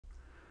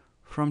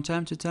From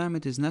time to time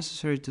it is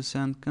necessary to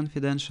send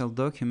confidential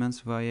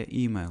documents via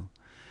email.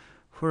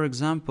 For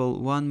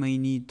example, one may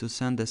need to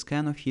send a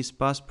scan of his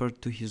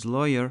passport to his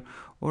lawyer,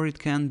 or it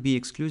can be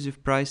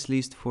exclusive price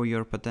list for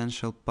your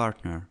potential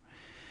partner.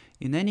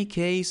 In any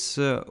case,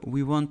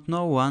 we want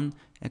no one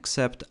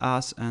except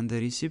us and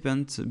the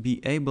recipient be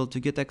able to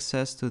get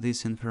access to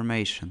this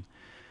information.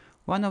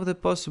 One of the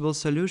possible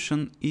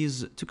solutions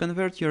is to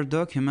convert your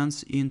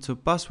documents into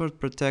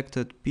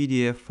password-protected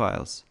PDF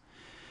files.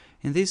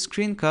 In this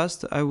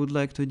screencast, I would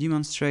like to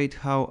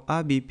demonstrate how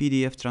ABI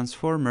PDF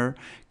Transformer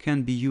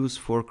can be used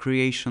for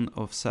creation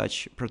of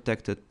such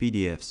protected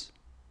PDFs.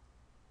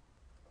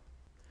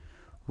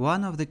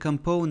 One of the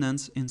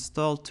components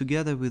installed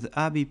together with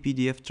ABI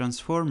PDF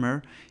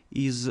Transformer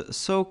is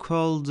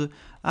so-called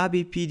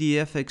ABI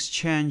PDF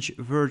Exchange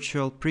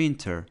Virtual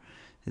Printer.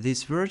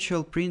 This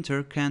virtual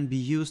printer can be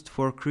used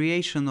for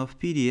creation of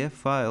PDF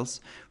files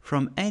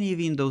from any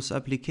Windows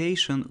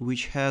application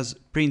which has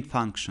print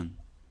function.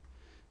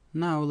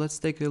 Now let's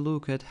take a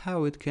look at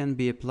how it can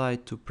be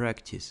applied to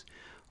practice.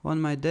 On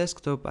my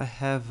desktop I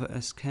have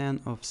a scan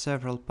of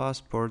several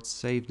passports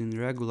saved in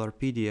regular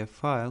PDF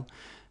file,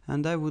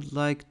 and I would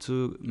like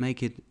to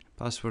make it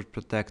password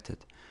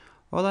protected.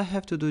 All I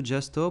have to do is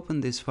just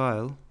open this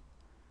file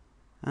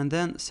and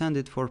then send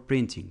it for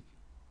printing.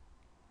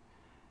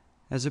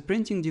 As a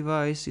printing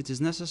device, it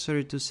is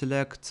necessary to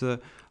select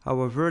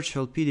our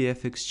virtual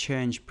PDF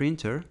Exchange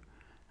printer,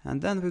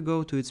 and then we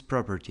go to its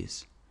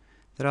properties.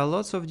 There are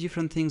lots of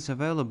different things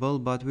available,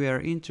 but we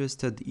are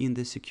interested in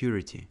the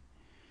security.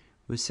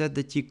 We set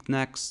the tick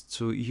next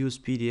to use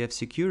PDF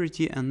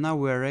security, and now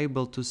we are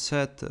able to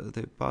set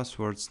the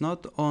passwords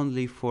not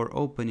only for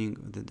opening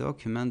the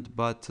document,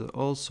 but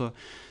also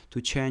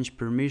to change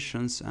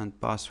permissions and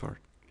password.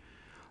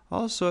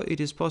 Also,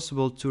 it is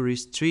possible to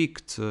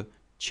restrict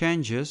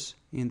changes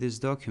in this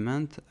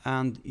document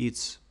and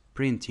its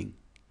printing.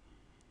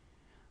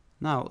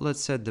 Now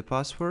let's set the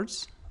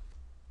passwords.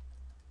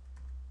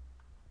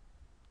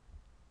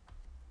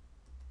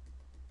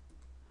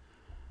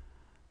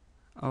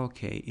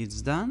 Okay,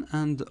 it's done,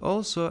 and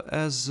also,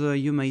 as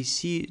you may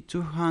see,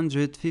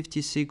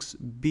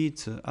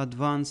 256-bit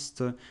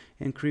advanced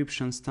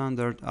encryption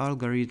standard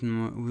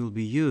algorithm will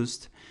be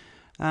used.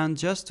 And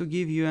just to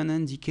give you an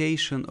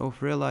indication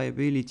of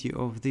reliability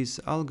of this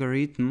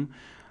algorithm,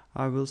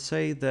 I will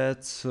say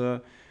that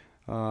to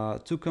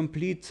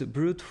complete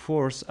brute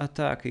force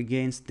attack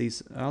against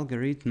this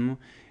algorithm,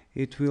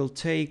 it will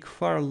take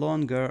far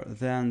longer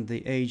than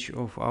the age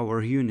of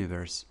our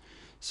universe.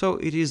 So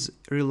it is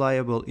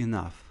reliable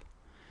enough.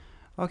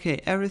 Okay,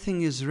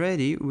 everything is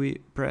ready. We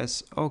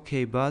press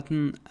OK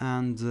button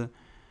and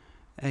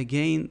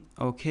again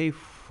OK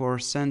for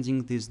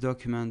sending this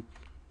document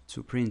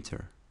to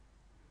printer.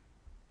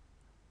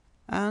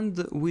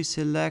 And we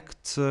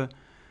select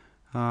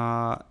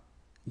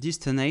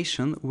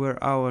destination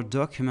where our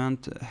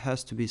document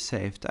has to be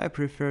saved. I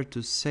prefer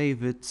to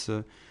save it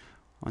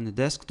on the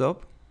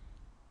desktop.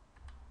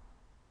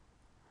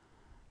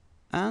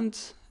 And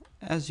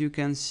as you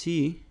can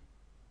see,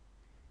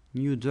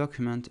 new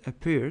document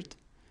appeared,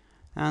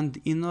 and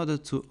in order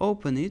to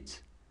open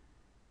it,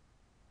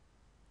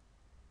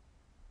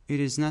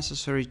 it is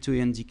necessary to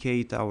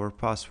indicate our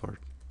password.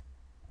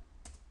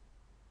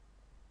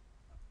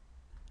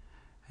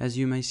 As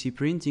you may see,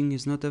 printing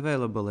is not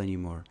available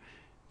anymore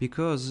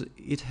because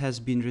it has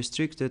been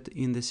restricted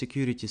in the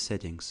security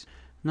settings.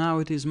 Now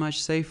it is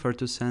much safer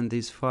to send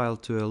this file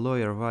to a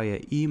lawyer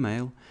via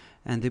email,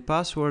 and the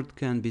password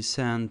can be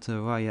sent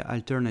via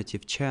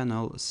alternative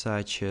channel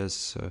such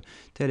as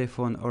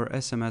telephone or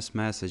SMS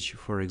message,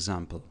 for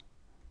example.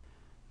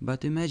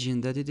 But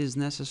imagine that it is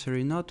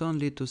necessary not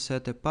only to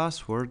set a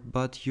password,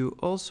 but you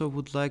also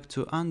would like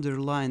to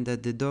underline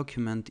that the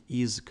document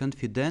is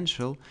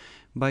confidential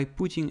by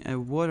putting a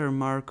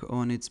watermark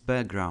on its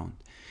background.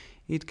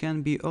 It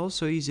can be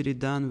also easily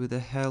done with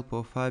the help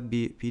of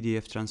ABI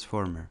PDF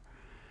Transformer.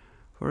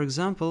 For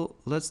example,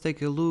 let's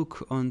take a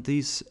look on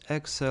this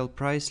Excel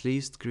price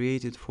list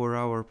created for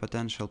our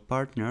potential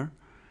partner.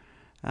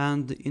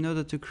 And in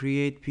order to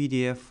create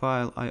PDF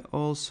file, I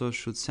also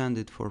should send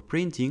it for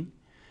printing.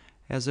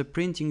 As a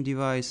printing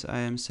device,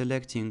 I am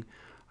selecting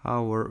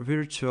our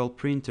virtual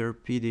printer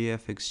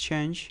PDF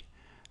Exchange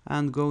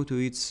and go to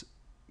its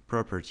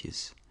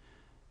properties.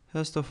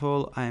 First of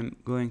all, I'm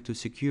going to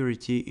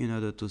security in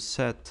order to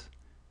set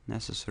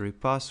necessary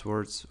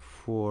passwords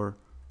for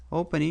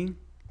opening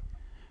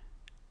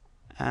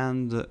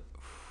and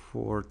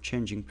for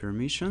changing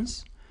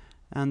permissions,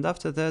 and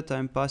after that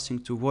I'm passing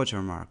to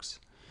watermarks.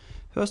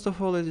 First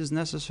of all, it is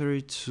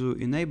necessary to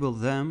enable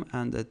them,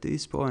 and at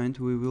this point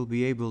we will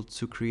be able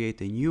to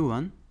create a new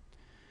one.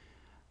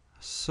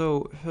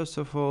 So first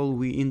of all,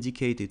 we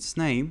indicate its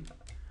name.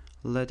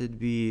 Let it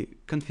be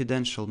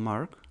confidential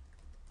mark.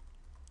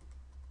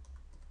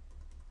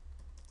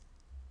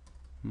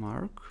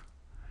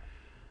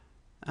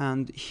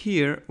 And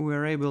here we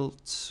are able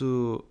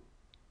to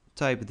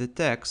type the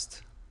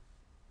text.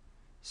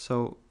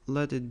 So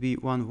let it be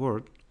one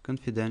word,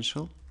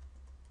 confidential.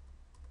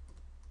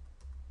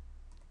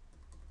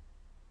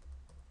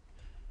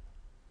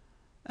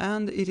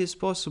 and it is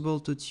possible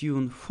to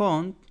tune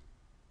font,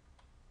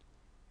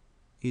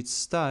 its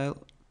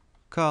style,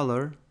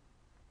 color,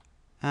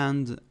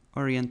 and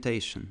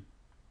orientation.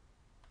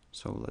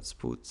 So let's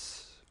put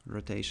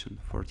rotation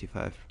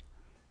 45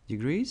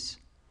 degrees.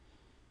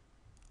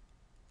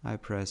 I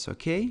press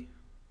OK.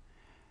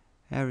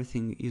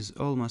 Everything is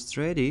almost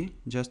ready.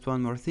 Just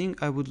one more thing.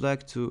 I would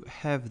like to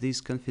have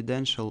this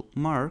confidential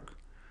mark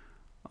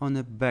on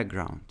a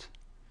background.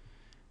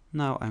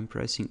 Now I'm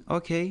pressing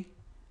OK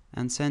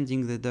and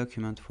sending the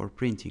document for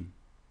printing.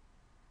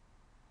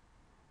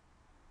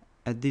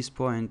 At this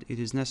point, it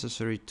is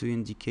necessary to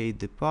indicate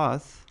the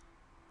path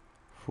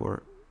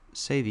for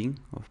saving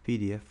of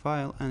PDF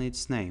file and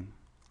its name.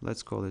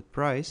 Let's call it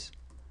price.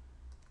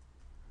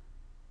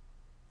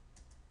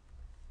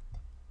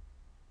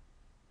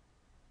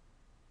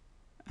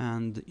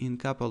 And in a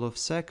couple of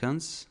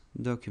seconds,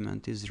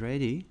 document is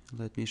ready.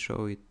 Let me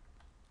show it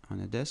on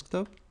a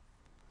desktop.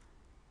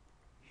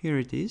 Here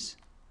it is.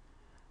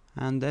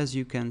 And as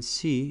you can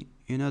see,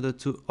 in order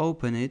to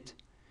open it,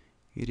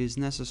 it is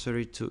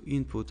necessary to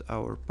input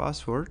our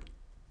password.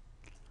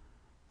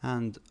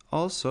 And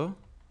also,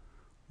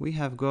 we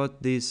have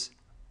got this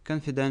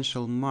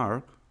confidential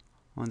mark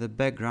on the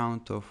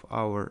background of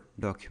our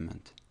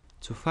document.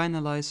 To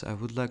finalize, I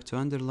would like to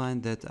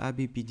underline that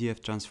ABI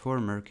PDF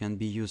Transformer can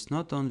be used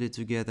not only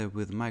together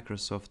with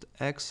Microsoft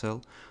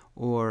Excel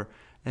or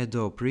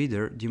Adobe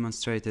Reader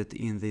demonstrated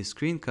in this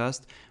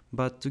screencast,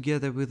 but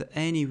together with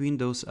any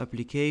Windows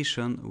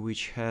application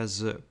which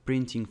has a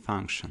printing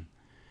function.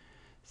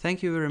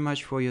 Thank you very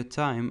much for your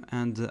time,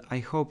 and I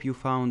hope you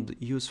found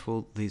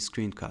useful this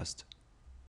screencast.